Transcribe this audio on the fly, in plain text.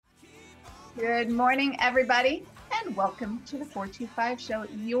Good morning, everybody, and welcome to the 425 Show,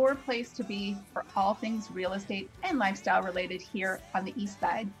 your place to be for all things real estate and lifestyle related here on the East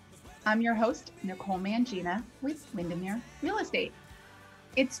Side. I'm your host, Nicole Mangina with Windermere Real Estate.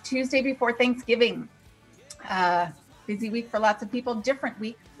 It's Tuesday before Thanksgiving. Busy week for lots of people, different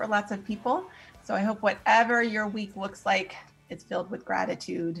week for lots of people. So I hope whatever your week looks like, it's filled with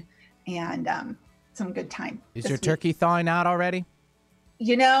gratitude and some good time. Is your turkey thawing out already?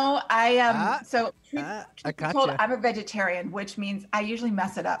 You know, I I got told you. I'm a vegetarian, which means I usually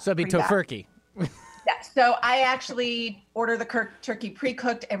mess it up. So it'd be pretty bad. tofurkey. Yeah, so I actually order the turkey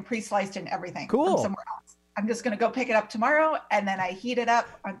pre-cooked and pre-sliced and everything Cool. from somewhere else. I'm just going to go pick it up tomorrow, and then I heat it up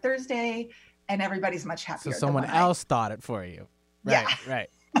on Thursday, and everybody's much happier. So someone else thought it for you. Right, Yeah. right.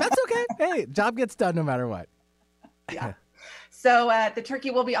 That's okay. Hey, job gets done no matter what. Yeah. So the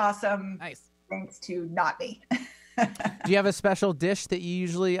turkey will be awesome. Nice. Thanks to not me. Do you have a special dish that you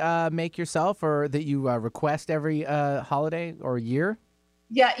usually make yourself or that you request every holiday or year?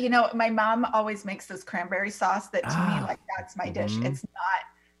 Yeah, you know, my mom always makes this cranberry sauce that to me, like, that's my dish. It's not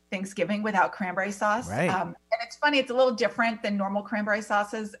Thanksgiving without cranberry sauce. Right. And it's funny, it's a little different than normal cranberry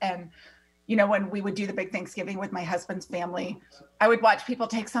sauces. And, you know, when we would do the big Thanksgiving with my husband's family, I would watch people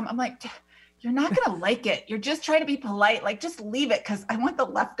take some. I'm like, you're not going to like it. You're just trying to be polite. Like, just leave it because I want the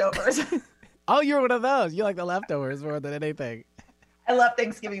leftovers. Oh, you're one of those. You like the leftovers more than anything. I love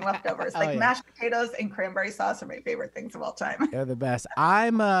Thanksgiving leftovers. Like yeah. mashed potatoes and cranberry sauce are my favorite things of all time. They're the best.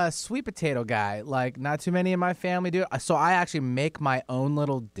 I'm a sweet potato guy. Like, not too many in my family do. So I actually make my own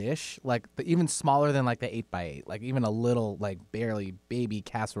little dish, like even smaller than like the 8x8, like even a little, like barely baby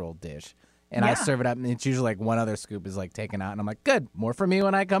casserole dish. And I serve it up, and it's usually like one other scoop is like taken out. And I'm like, good, more for me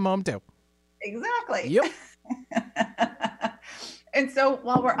when I come home too. Exactly. Yep. And so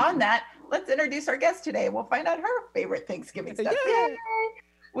while we're on that, let's introduce our guest today. We'll find out her favorite Thanksgiving stuff. Yay.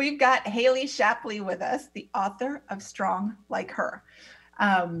 We've got Haley Shapley with us, the author of Strong Like Her.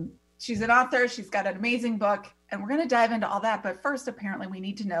 She's an author. She's got an amazing book, and we're going to dive into all that. But first, apparently, we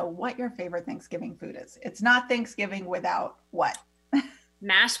need to know what your favorite Thanksgiving food is. It's not Thanksgiving without what?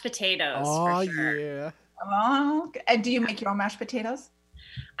 Mashed potatoes. Oh, for sure. yeah. Oh, and do you make your own mashed potatoes?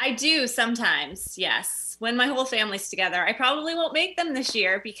 I do sometimes, yes. When my whole family's together. I probably won't make them this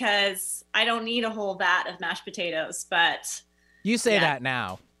year because I don't need a whole vat of mashed potatoes, but You say that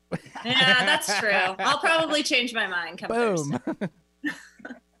now. yeah, that's true. I'll probably change my mind come Boom. Thursday.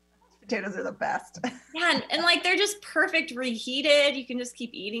 Potatoes are the best. Yeah, and like they're just perfect reheated. You can just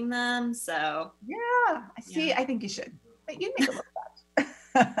keep eating them. So Yeah, I see. Yeah. I think you should. You make a little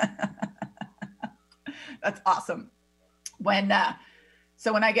batch. That's awesome. When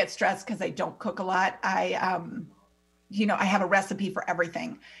I get stressed because I don't cook a lot, I have a recipe for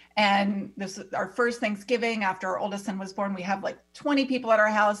everything. And this is our first Thanksgiving after our oldest son was born. We have like 20 people at our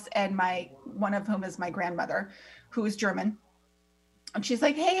house, and one of whom is my grandmother, who is German. And she's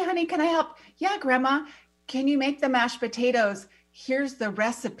like, "Hey, honey, can I help?" "Yeah, Grandma. Can you make the mashed potatoes? Here's the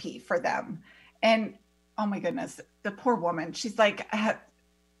recipe for them." And oh my goodness, the poor woman. She's like,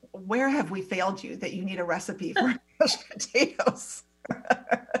 "Where have we failed you that you need a recipe for mashed potatoes?"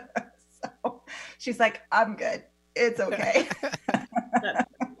 So she's like, "I'm good. It's okay."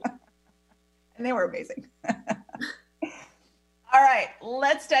 And they were amazing. All right,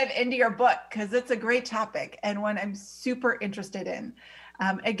 let's dive into your book because it's a great topic and one I'm super interested in.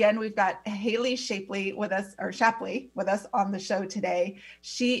 Again, we've got Haley Shapley with us on the show today.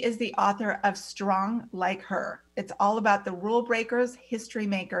 She is the author of Strong Like Her. It's all about the rule breakers, history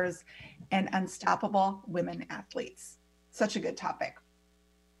makers, and unstoppable women athletes. Such a good topic.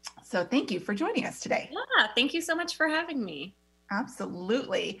 So thank you for joining us today. yeah, thank you so much for having me.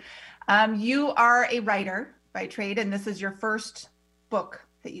 Absolutely. You are a writer by trade, and this is your first book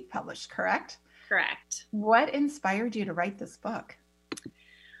that you published, correct? Correct. What inspired you to write this book?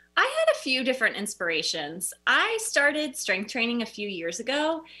 I had a few different inspirations. I started strength training a few years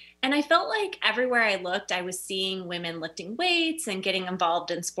ago, and I felt like everywhere I looked, I was seeing women lifting weights and getting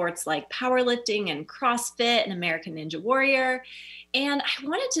involved in sports like powerlifting and CrossFit and American Ninja Warrior. And I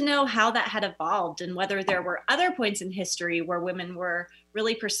wanted to know how that had evolved and whether there were other points in history where women were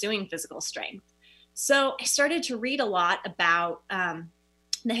really pursuing physical strength. So I started to read a lot about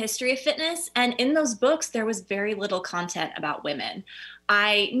the history of fitness. And in those books, there was very little content about women.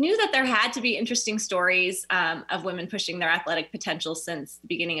 I knew that there had to be interesting stories of women pushing their athletic potential since the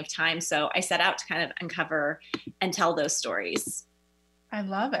beginning of time. So I set out to kind of uncover and tell those stories. I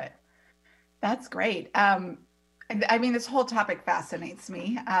love it. That's great. I mean, this whole topic fascinates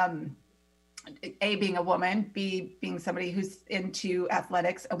me. A, being a woman, B, being somebody who's into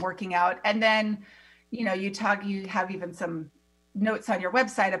athletics and working out. And then, you have even some notes on your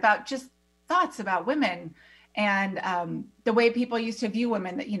website about just thoughts about women and the way people used to view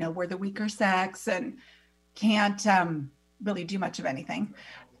women, that, we're the weaker sex and can't really do much of anything.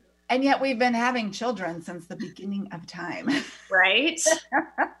 And yet we've been having children since the beginning of time. Right.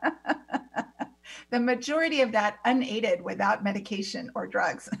 The majority of that unaided, without medication or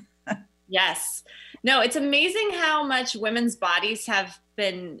drugs. Yes. No, it's amazing how much women's bodies have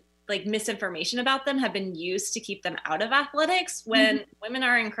been, like, misinformation about them have been used to keep them out of athletics, when women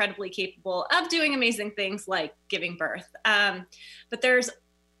are incredibly capable of doing amazing things like giving birth. But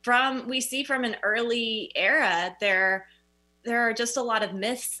we see from an early era, there are just a lot of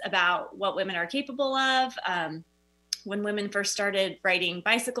myths about what women are capable of. When women first started riding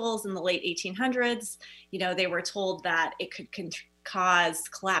bicycles in the late 1800s, they were told that it could cause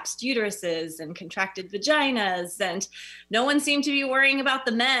collapsed uteruses and contracted vaginas, and no one seemed to be worrying about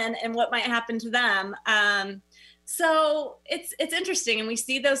the men and what might happen to them. So it's interesting, and we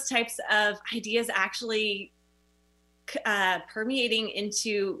see those types of ideas actually permeating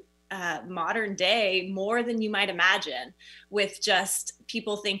into modern day more than you might imagine, with just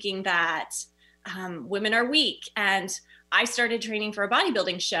people thinking that women are weak. And I started training for a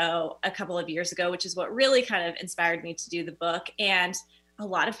bodybuilding show a couple of years ago, which is what really kind of inspired me to do the book. And a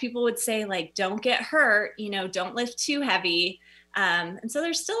lot of people would say, like, don't get hurt, don't lift too heavy. And so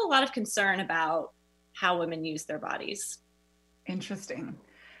there's still a lot of concern about how women use their bodies. Interesting.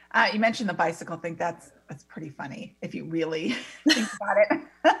 You mentioned the bicycle thing. That's pretty funny if you really think about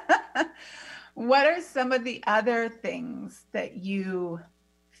it. What are some of the other things that you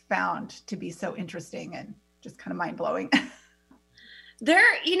found to be so interesting and just kind of mind-blowing? The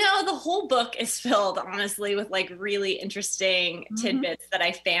whole book is filled, honestly, with, like, really interesting tidbits that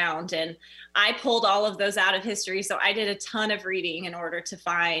I found. And I pulled all of those out of history. So I did a ton of reading in order to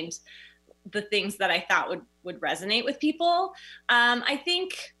find the things that I thought would resonate with people. I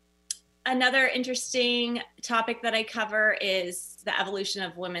think another interesting topic that I cover is the evolution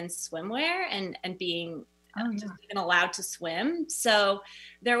of women's swimwear and being just even allowed to swim. So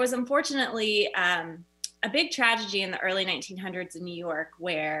there was, unfortunately, a big tragedy in the early 1900s in New York,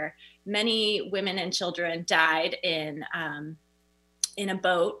 where many women and children died in a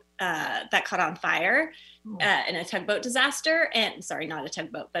boat that caught on fire in a tugboat disaster. And sorry, not a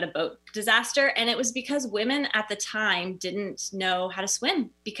tugboat, but a boat disaster. And it was because women at the time didn't know how to swim,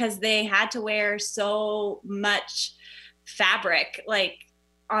 because they had to wear so much fabric, like,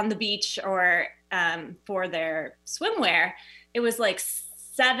 on the beach or for their swimwear. It was like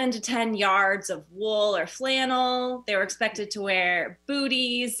 7 to 10 yards of wool or flannel. They were expected to wear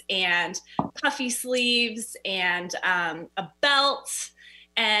booties and puffy sleeves and a belt.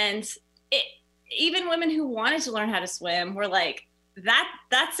 And even women who wanted to learn how to swim were like,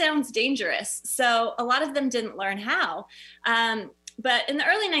 that sounds dangerous. So a lot of them didn't learn how. But in the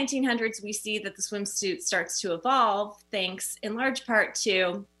early 1900s, we see that the swimsuit starts to evolve, thanks in large part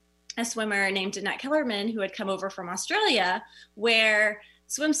to a swimmer named Annette Kellerman, who had come over from Australia, where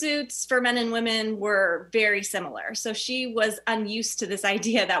swimsuits for men and women were very similar. So she was unused to this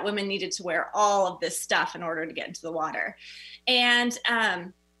idea that women needed to wear all of this stuff in order to get into the water. And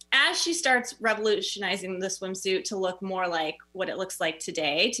as she starts revolutionizing the swimsuit to look more like what it looks like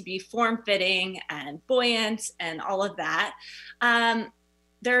today, to be form-fitting and buoyant and all of that,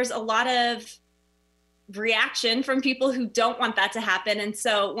 there's a lot of reaction from people who don't want that to happen. And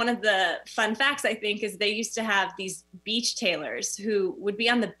so one of the fun facts, I think, is they used to have these beach tailors who would be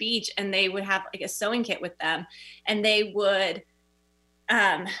on the beach, and they would have, like, a sewing kit with them, and they would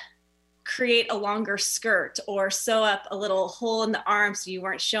create a longer skirt or sew up a little hole in the arm so you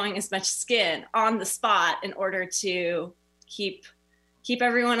weren't showing as much skin on the spot, in order to keep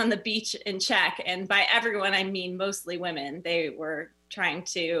everyone on the beach in check. And by everyone, I mean mostly women. They were trying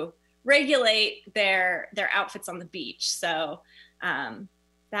to regulate their outfits on the beach. So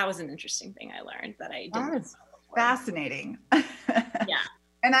that was an interesting thing I learned that I didn't. That's fascinating. Yeah.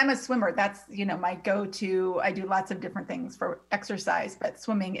 And I'm a swimmer. That's, my go-to. I do lots of different things for exercise, but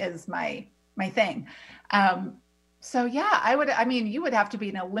swimming is my thing. So yeah, you would have to be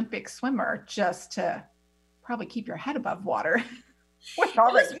an Olympic swimmer just to probably keep your head above water. With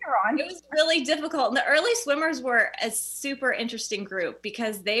all that gear on. It was really difficult. And the early swimmers were a super interesting group,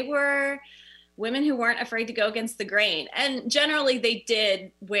 because they were women who weren't afraid to go against the grain. And generally they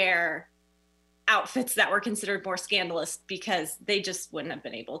did wear outfits that were considered more scandalous, because they just wouldn't have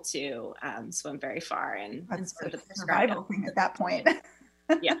been able to swim very far. And sort of the survival thing at that point.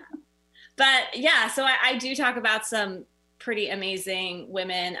 Yeah. But yeah, so I do talk about some pretty amazing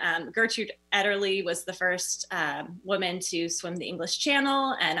women. Gertrude Ederle was the first woman to swim the English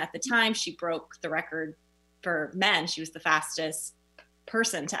Channel. And at the time, she broke the record for men. She was the fastest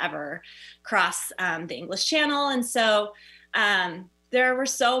person to ever cross the English Channel. And so there were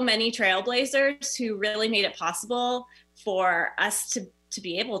so many trailblazers who really made it possible for us to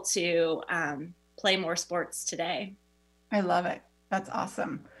be able to play more sports today. I love it. That's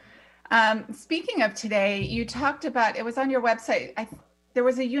awesome. Speaking of today, you talked about, it was on your website. There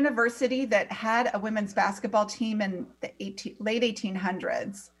was a university that had a women's basketball team in the late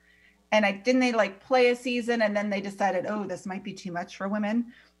 1800s. And didn't they like play a season and then they decided, oh, this might be too much for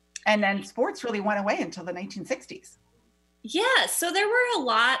women. And then sports really went away until the 1960s. Yeah. So there were a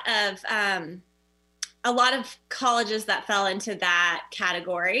lot of colleges that fell into that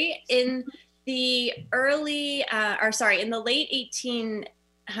category in the in the late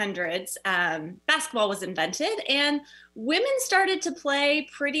 1800s. Basketball was invented and women started to play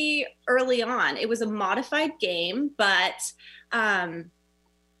pretty early on. It was a modified game, but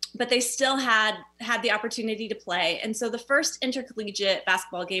they still had the opportunity to play. And so the first intercollegiate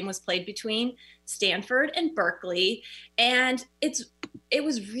basketball game was played between Stanford and Berkeley. And it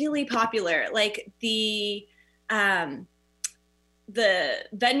was really popular. Like the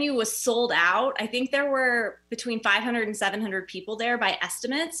venue was sold out. I think there were between 500 and 700 people there by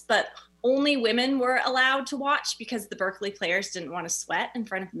estimates, but only women were allowed to watch because the Berkeley players didn't want to sweat in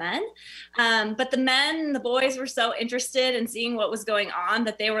front of men. But the boys were so interested in seeing what was going on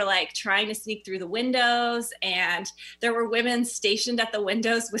that they were like trying to sneak through the windows, and there were women stationed at the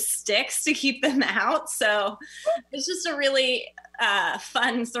windows with sticks to keep them out. So it's just a really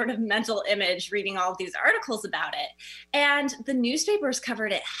fun sort of mental image reading all of these articles about it. And the newspapers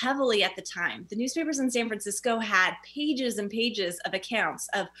covered it heavily at the time. The newspapers in San Francisco had pages and pages of accounts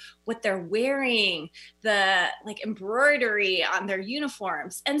of what they're wearing, the like embroidery on their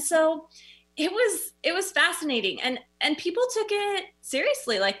uniforms. And so it was fascinating, and people took it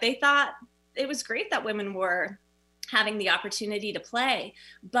seriously. Like they thought it was great that women were having the opportunity to play.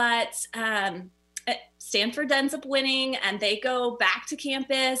 But Stanford ends up winning, and they go back to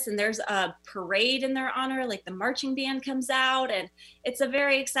campus, and there's a parade in their honor. Like the marching band comes out, and it's a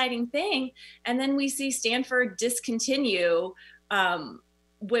very exciting thing. And then we see Stanford discontinue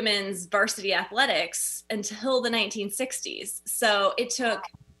women's varsity athletics until the 1960s. So it took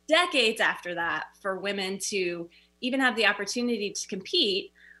decades after that for women to even have the opportunity to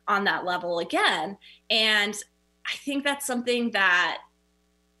compete on that level again. And I think that's something that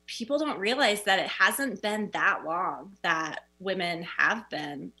people don't realize, that it hasn't been that long that women have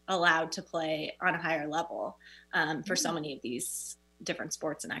been allowed to play on a higher level for so many of these different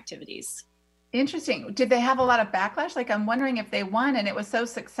sports and activities. Interesting. Did they have a lot of backlash? Like, I'm wondering if they won and it was so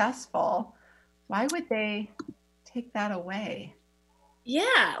successful, why would they take that away?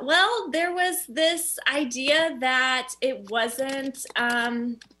 Yeah, well, there was this idea that it wasn't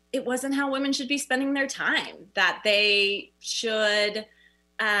how women should be spending their time, that they should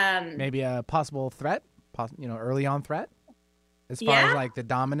maybe a possible threat, early on threat, as far as like the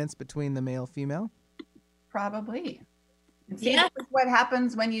dominance between the male female. Probably. See, this is what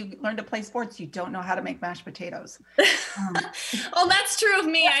happens when you learn to play sports. You don't know how to make mashed potatoes. Well, that's true of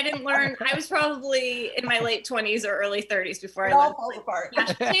me. I didn't learn. I was probably in my late 20s or early 30s before I learned to play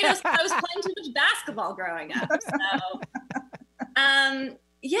mashed potatoes. I was playing too much basketball growing up. So,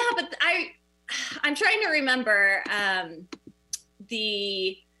 yeah, but I'm trying to remember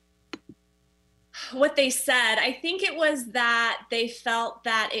what they said. I think it was that they felt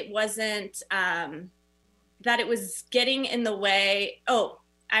that it wasn't. That it was getting in the way. Oh,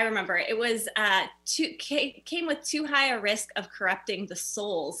 I remember. It was came with too high a risk of corrupting the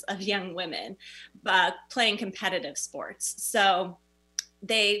souls of young women playing competitive sports. So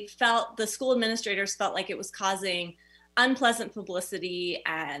the school administrators felt like it was causing unpleasant publicity,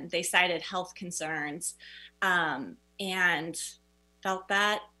 and they cited health concerns, and felt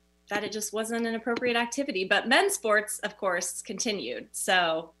that it just wasn't an appropriate activity. But men's sports, of course, continued.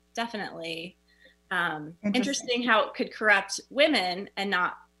 So definitely interesting how it could corrupt women and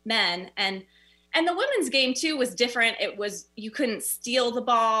not men. And the women's game too was different. It was, you couldn't steal the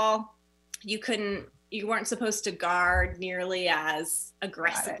ball. You weren't supposed to guard nearly as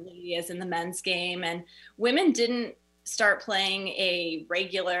aggressively as in the men's game. And women didn't start playing a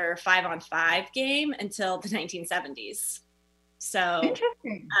regular 5-on-5 game until the 1970s. So,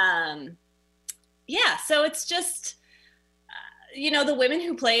 interesting. Yeah, so it's just, the women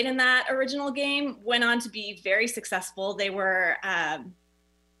who played in that original game went on to be very successful. They were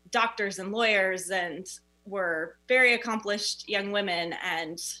doctors and lawyers and were very accomplished young women,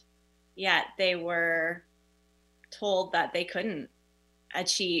 and yet they were told that they couldn't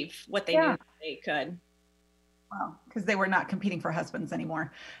achieve what they knew they could. Well, because they were not competing for husbands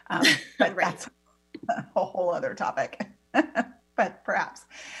anymore. But right. That's a whole other topic. but perhaps.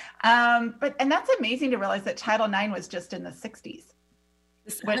 And that's amazing to realize that Title IX was just in the 60s.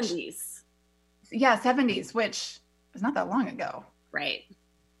 The 70s. Yeah, 70s, which is not that long ago. Right.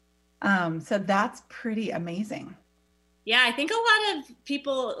 So that's pretty amazing. Yeah, I think a lot of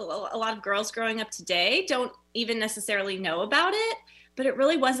people, a lot of girls growing up today don't even necessarily know about it, but it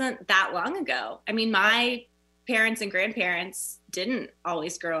really wasn't that long ago. I mean, my parents and grandparents didn't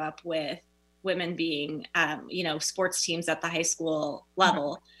always grow up with women being, sports teams at the high school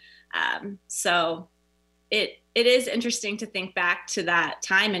level. So it is interesting to think back to that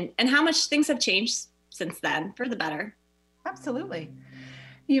time and how much things have changed since then for the better. Absolutely.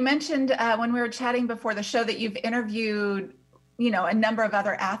 You mentioned when we were chatting before the show that you've interviewed, a number of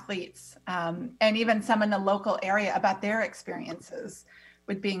other athletes and even some in the local area about their experiences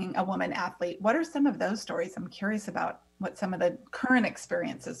with being a woman athlete. What are some of those stories? I'm curious about what some of the current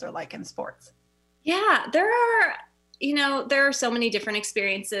experiences are like in sports. Yeah, there are so many different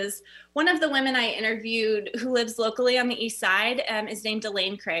experiences. One of the women I interviewed who lives locally on the east side is named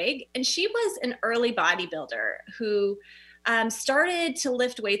Elaine Craig, and she was an early bodybuilder who started to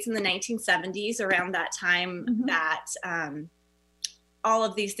lift weights in the 1970s, around that time that all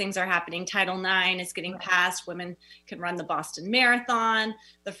of these things are happening. Title IX is getting passed. Women can run the Boston Marathon.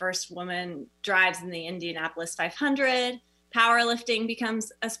 The first woman drives in the Indianapolis 500. Powerlifting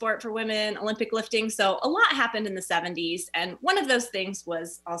becomes a sport for women, Olympic lifting. So a lot happened in the 70s. And one of those things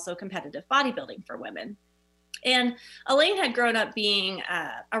was also competitive bodybuilding for women. And Elaine had grown up being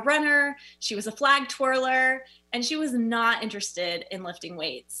a runner. She was a flag twirler, and she was not interested in lifting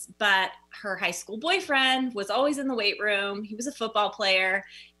weights. But her high school boyfriend was always in the weight room. He was a football player.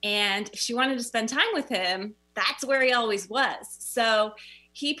 And if she wanted to spend time with him, that's where he always was. So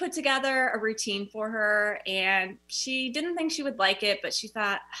he put together a routine for her, and she didn't think she would like it, but she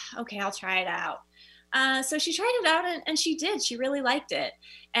thought, okay, I'll try it out. So she tried it out, and she did. She really liked it.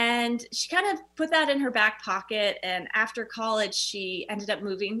 And she kind of put that in her back pocket. And after college, she ended up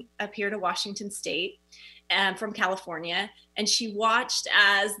moving up here to Washington State from California. And she watched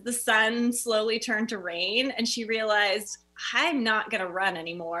as the sun slowly turned to rain, and she realized, I'm not going to run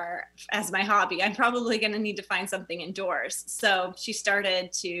anymore as my hobby. I'm probably going to need to find something indoors. So she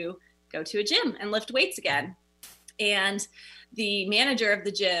started to go to a gym and lift weights again. And the manager of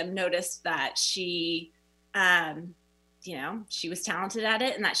the gym noticed that she was talented at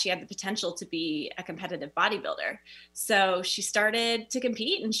it and that she had the potential to be a competitive bodybuilder. So she started to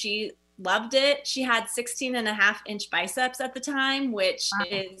compete, and she loved it. She had 16.5-inch biceps at the time, which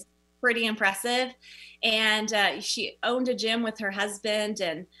is pretty impressive. And she owned a gym with her husband,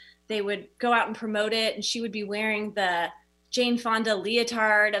 and they would go out and promote it. And she would be wearing the Jane Fonda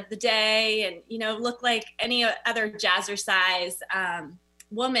leotard of the day and, look like any other jazzercise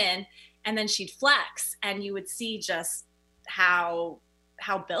woman. And then she'd flex, and you would see just how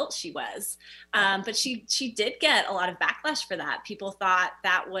built she was. But she did get a lot of backlash for that. People thought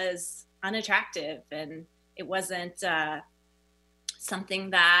that was unattractive, and it wasn't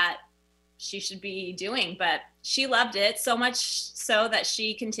something that she should be doing. But she loved it so much so that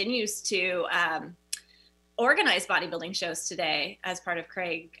she continues to organize bodybuilding shows today as part of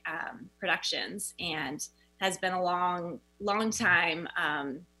Craig Productions, and has been a long time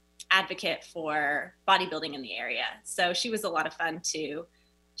advocate for bodybuilding in the area. So she was a lot of fun to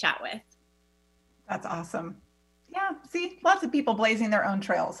chat with. That's awesome. Yeah, see, lots of people blazing their own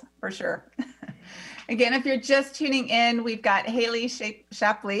trails for sure. Again, if you're just tuning in, we've got Haley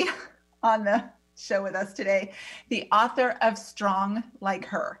Shapley on the show with us today, the author of Strong Like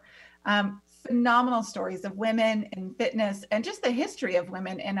Her. Phenomenal stories of women in fitness and just the history of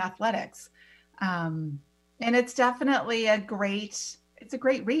women in athletics. And it's definitely a great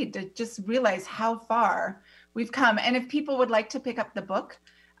read to just realize how far we've come. And if people would like to pick up the book,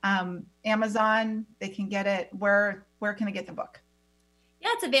 Amazon, they can get it. Where can I get the book? Yeah,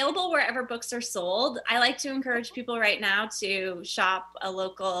 it's available wherever books are sold. I like to encourage people right now to shop a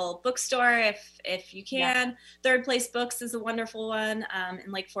local bookstore if you can. Yeah. Third Place Books is a wonderful one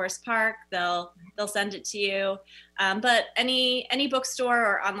in Lake Forest Park. They'll send it to you. But any bookstore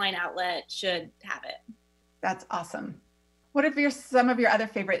or online outlet should have it. That's awesome. What are some of your other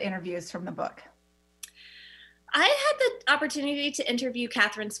favorite interviews from the book? I had the opportunity to interview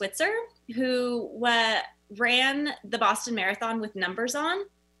Catherine Switzer, who ran the Boston Marathon with numbers on.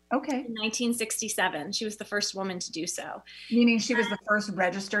 Okay. In 1967. She was the first woman to do so. Meaning she was the first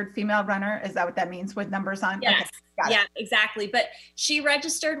registered female runner? Is that what that means, with numbers on? Yes. Okay. Yeah, exactly. But she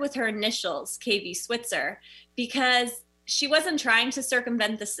registered with her initials, KV Switzer, because she wasn't trying to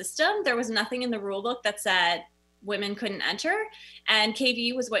circumvent the system. There was nothing in the rule book that said women couldn't enter. And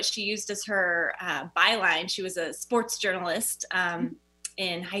KV was what she used as her byline. She was a sports journalist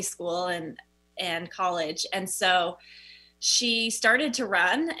in high school and college. And so she started to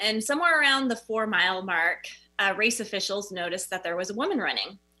run, and somewhere around the 4-mile mark, race officials noticed that there was a woman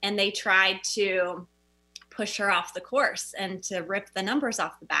running, and they tried to push her off the course and to rip the numbers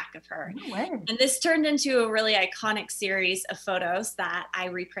off the back of her. No way. And this turned into a really iconic series of photos that I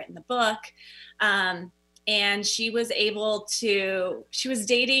reprint in the book. And she was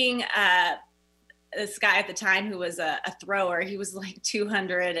dating this guy at the time who was a thrower. He was like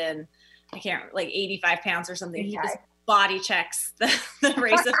 85 pounds or something. He just body checks the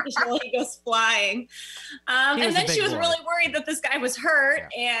race official. He goes flying. And then she was really worried that this guy was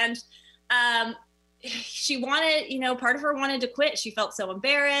hurt. Yeah. And she wanted, part of her wanted to quit. She felt so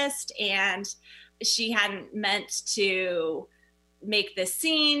embarrassed, and she hadn't meant to make this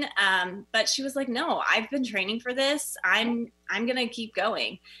scene. But she was like, no, I've been training for this. I'm going to keep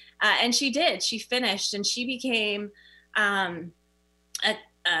going. And she did. She finished, and she became a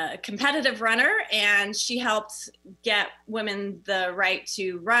competitive runner, and she helped get women the right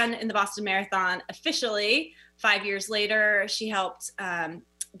to run in the Boston Marathon officially. 5 years later, she helped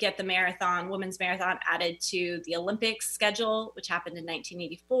get the women's marathon added to the Olympics schedule, which happened in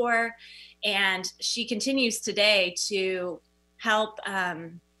 1984. And she continues today to help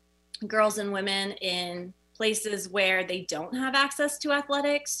girls and women in places where they don't have access to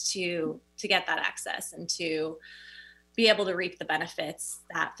athletics to get that access and to be able to reap the benefits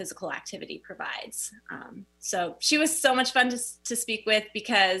that physical activity provides. So she was so much fun to speak with,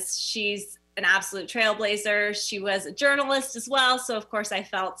 because she's an absolute trailblazer. She was a journalist as well. So of course I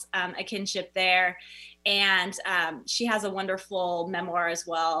felt a kinship there. And she has a wonderful memoir as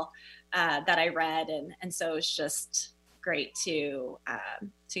well that I read. And so it's just great to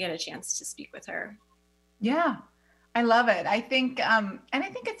get a chance to speak with her. Yeah, I love it. I think, and I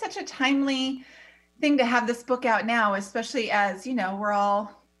think it's such a timely thing to have this book out now, especially as, we're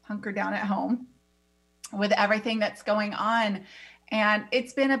all hunkered down at home with everything that's going on. And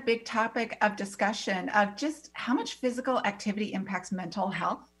it's been a big topic of discussion of just how much physical activity impacts mental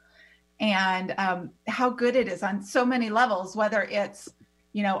health, and how good it is on so many levels, whether it's,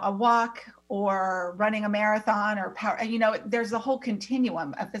 a walk or running a marathon or power, there's a whole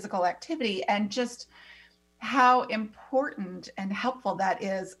continuum of physical activity, and just how important and helpful that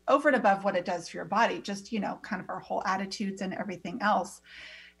is over and above what it does for your body, just, kind of our whole attitudes and everything else.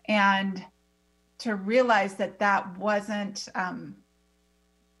 And to realize that wasn't,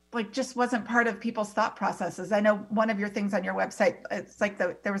 just wasn't part of people's thought processes. I know one of your things on your website, it's like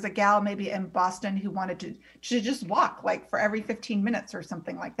there was a gal maybe in Boston who wanted to just walk for every 15 minutes or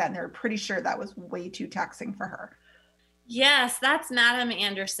something like that. And they were pretty sure that was way too taxing for her. Yes, that's Madame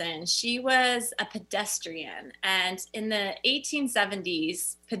Anderson. She was a pedestrian. And in the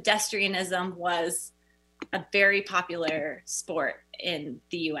 1870s, pedestrianism was a very popular sport in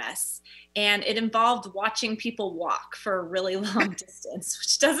the US. And it involved watching people walk for a really long distance,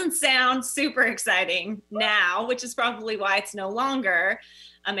 which doesn't sound super exciting now, which is probably why it's no longer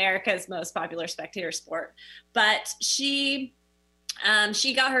America's most popular spectator sport. But she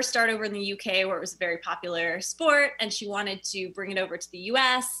got her start over in the UK, where it was a very popular sport, and she wanted to bring it over to the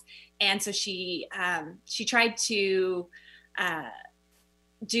US. And so she tried to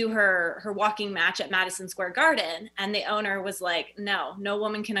do her walking match at Madison Square Garden, and the owner was like, no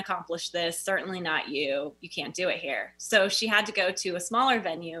woman can accomplish this, certainly not you can't do it here. So she had to go to a smaller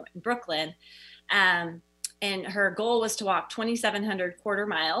venue in Brooklyn, and her goal was to walk 2,700 quarter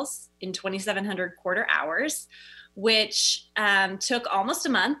miles in 2,700 quarter hours, which took almost a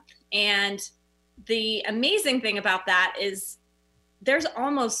month. And the amazing thing about that is there's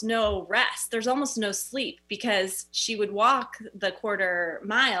almost no rest. There's almost no sleep, because she would walk the quarter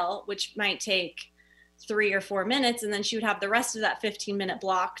mile, which might take 3 or 4 minutes. And then she would have the rest of that 15-minute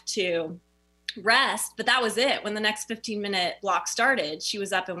block to rest. But that was it. When the next 15-minute block started, she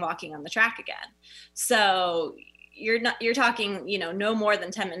was up and walking on the track again. So you're talking, no more than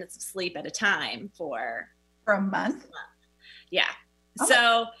 10 minutes of sleep at a time for a month. Yeah. Oh,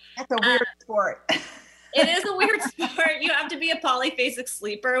 so that's a weird sport. It is a weird sport. You have to be a polyphasic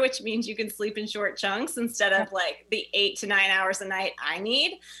sleeper, which means you can sleep in short chunks instead of the 8 to 9 hours a night I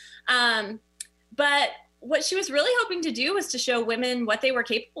need. But what she was really hoping to do was to show women what they were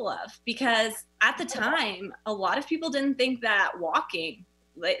capable of, because at the time, a lot of people didn't think that walking,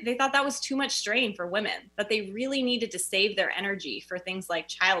 they thought that was too much strain for women, that they really needed to save their energy for things like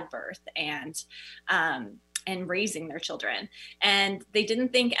childbirth and raising their children. And they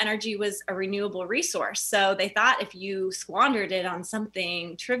didn't think energy was a renewable resource. So they thought if you squandered it on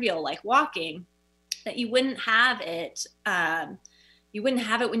something trivial like walking, that you wouldn't have it. You wouldn't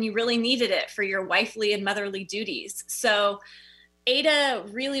have it when you really needed it for your wifely and motherly duties. So Ada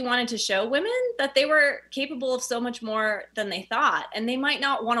really wanted to show women that they were capable of so much more than they thought. And they might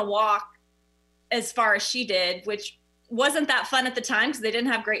not want to walk as far as she did, which wasn't that fun at the time because they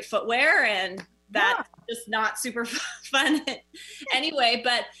didn't have great footwear, and that's just not super fun anyway.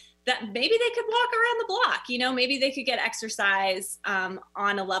 But that maybe they could walk around the block, you know, maybe they could get exercise on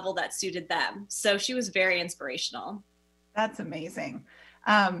a level that suited them. So she was very inspirational. That's amazing.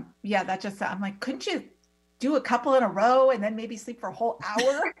 Yeah, that just, I'm like, couldn't you do a couple in a row and then maybe sleep for a whole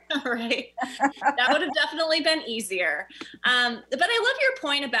hour? Right. That would have definitely been easier. But I love your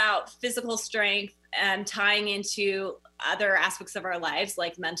point about physical strength and tying into other aspects of our lives,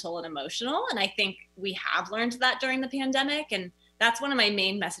 like mental and emotional. And I think we have learned that during the pandemic. And that's one of my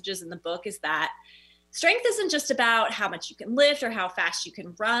main messages in the book, is that strength isn't just about how much you can lift or how fast you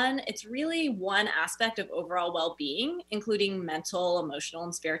can run. It's really one aspect of overall well-being, including mental, emotional,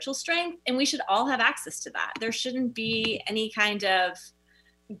 and spiritual strength. And we should all have access to that. There shouldn't be any kind of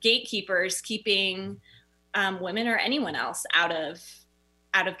gatekeepers keeping women or anyone else out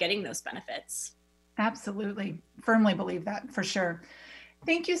of getting those benefits. Absolutely. Firmly believe that, for sure.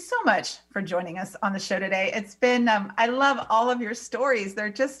 Thank you so much for joining us on the show today. It's been, I love all of your stories. They're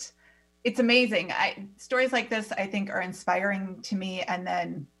just, it's amazing. Stories like this, I think, are inspiring to me, and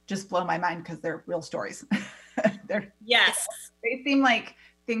then just blow my mind because they're real stories. Yes. They seem like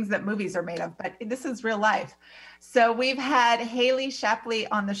things that movies are made of, but this is real life. So we've had Haley Shapley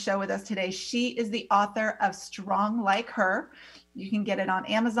on the show with us today. She is the author of Strong Like Her. You can get it on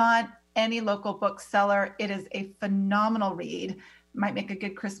Amazon, any local bookseller. It is a phenomenal read. Might make a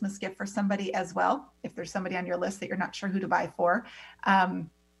good Christmas gift for somebody as well, if there's somebody on your list that you're not sure who to buy for.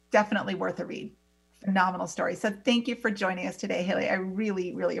 Definitely worth a read. Phenomenal story. So thank you for joining us today, Haley. I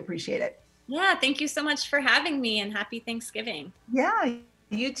really, really appreciate it. Yeah, thank you so much for having me, and happy Thanksgiving. Yeah,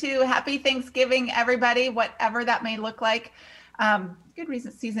 you too. Happy Thanksgiving, everybody, whatever that may look like.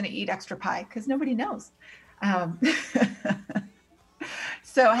 Good season to eat extra pie, because nobody knows.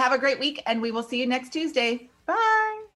 So have a great week, and we will see you next Tuesday. Bye.